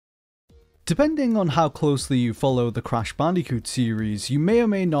Depending on how closely you follow the Crash Bandicoot series, you may or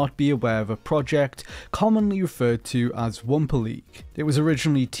may not be aware of a project commonly referred to as Wumpa League. It was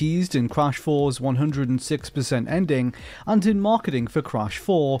originally teased in Crash 4's 106% ending and in marketing for Crash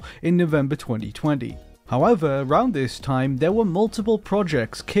 4 in November 2020. However, around this time there were multiple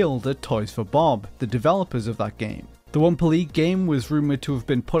projects killed at Toys for Bob, the developers of that game. The Wumpa League game was rumoured to have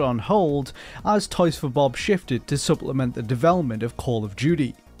been put on hold as Toys for Bob shifted to supplement the development of Call of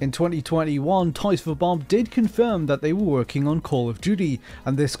Duty. In 2021, Toys for Bob did confirm that they were working on Call of Duty,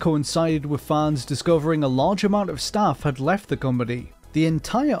 and this coincided with fans discovering a large amount of staff had left the company. The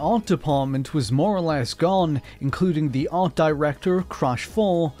entire art department was more or less gone, including the art director of Crash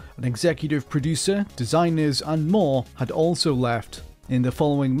 4, an executive producer, designers and more had also left. In the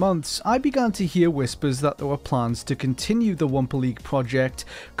following months, I began to hear whispers that there were plans to continue the Wumpa League project,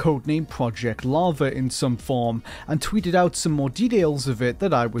 codenamed Project Lava in some form, and tweeted out some more details of it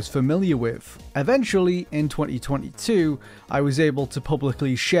that I was familiar with. Eventually, in 2022, I was able to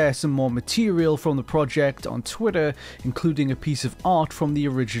publicly share some more material from the project on Twitter, including a piece of art from the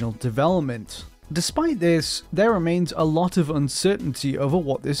original development. Despite this, there remains a lot of uncertainty over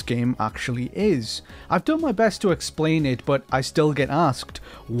what this game actually is. I've done my best to explain it, but I still get asked,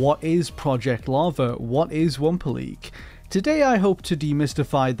 what is Project Lava? What is Wumpa League? Today I hope to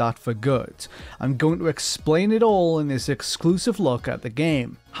demystify that for good. I'm going to explain it all in this exclusive look at the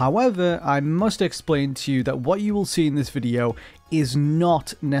game. However, I must explain to you that what you will see in this video is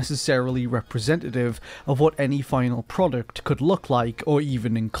not necessarily representative of what any final product could look like or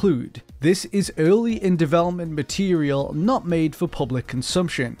even include. This is early in development material not made for public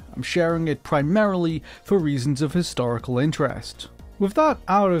consumption. I'm sharing it primarily for reasons of historical interest. With that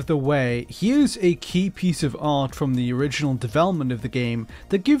out of the way, here's a key piece of art from the original development of the game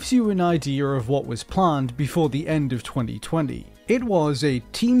that gives you an idea of what was planned before the end of 2020. It was a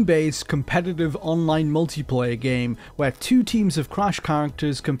team-based competitive online multiplayer game where two teams of Crash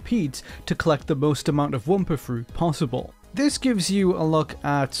characters compete to collect the most amount of Wumpa fruit possible. This gives you a look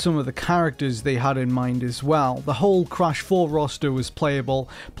at some of the characters they had in mind as well. The whole Crash 4 roster was playable,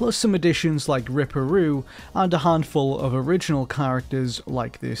 plus some additions like Ripperoo, and a handful of original characters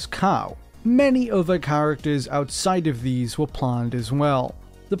like this cow. Many other characters outside of these were planned as well.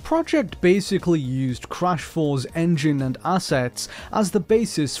 The project basically used Crash 4's engine and assets as the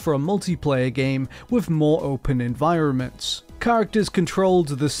basis for a multiplayer game with more open environments. Characters controlled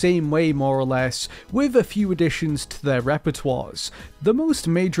the same way more or less, with a few additions to their repertoires. The most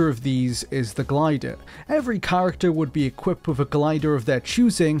major of these is the glider. Every character would be equipped with a glider of their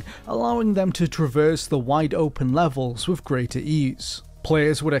choosing, allowing them to traverse the wide open levels with greater ease.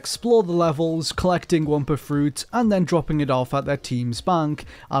 Players would explore the levels, collecting Wumpa fruit and then dropping it off at their team's bank,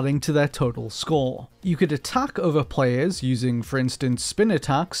 adding to their total score. You could attack other players using, for instance, spin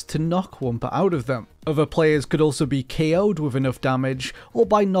attacks to knock Wumpa out of them. Other players could also be KO'd with enough damage, or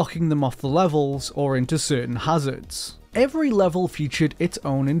by knocking them off the levels or into certain hazards. Every level featured its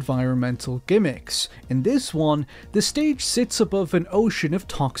own environmental gimmicks. In this one, the stage sits above an ocean of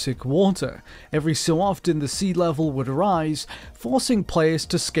toxic water. Every so often the sea level would rise, forcing players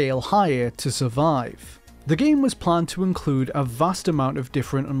to scale higher to survive. The game was planned to include a vast amount of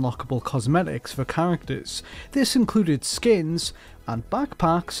different unlockable cosmetics for characters. This included skins and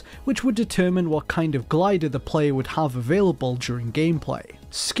backpacks, which would determine what kind of glider the player would have available during gameplay.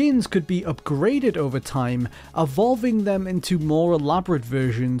 Skins could be upgraded over time, evolving them into more elaborate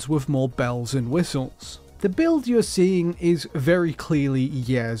versions with more bells and whistles. The build you're seeing is very clearly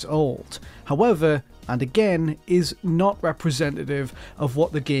years old, however, and again, is not representative of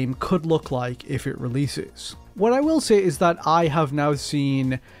what the game could look like if it releases. What I will say is that I have now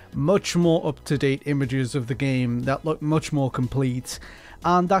seen much more up-to-date images of the game that look much more complete,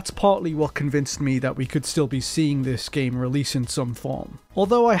 and that's partly what convinced me that we could still be seeing this game release in some form.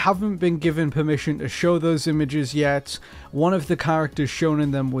 Although I haven't been given permission to show those images yet, one of the characters shown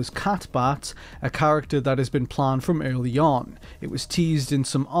in them was Catbat, a character that has been planned from early on. It was teased in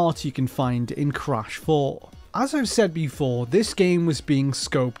some art you can find in Crash 4. As I've said before, this game was being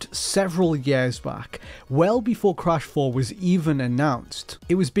scoped several years back, well before Crash 4 was even announced.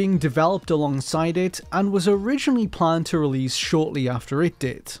 It was being developed alongside it, and was originally planned to release shortly after it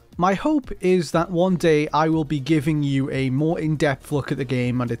did. My hope is that one day I will be giving you a more in-depth look at the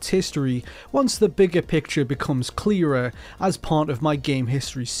game and its history once the bigger picture becomes clearer as part of my Game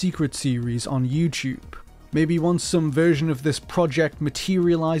History Secret series on YouTube. Maybe once some version of this project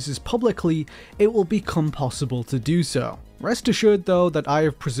materializes publicly, it will become possible to do so. Rest assured though that I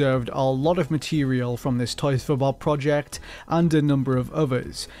have preserved a lot of material from this Toys for Bob project and a number of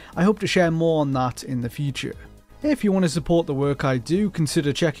others. I hope to share more on that in the future. If you want to support the work I do,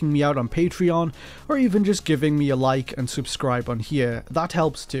 consider checking me out on Patreon, or even just giving me a like and subscribe on here. That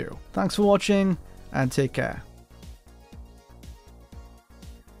helps too. Thanks for watching, and take care.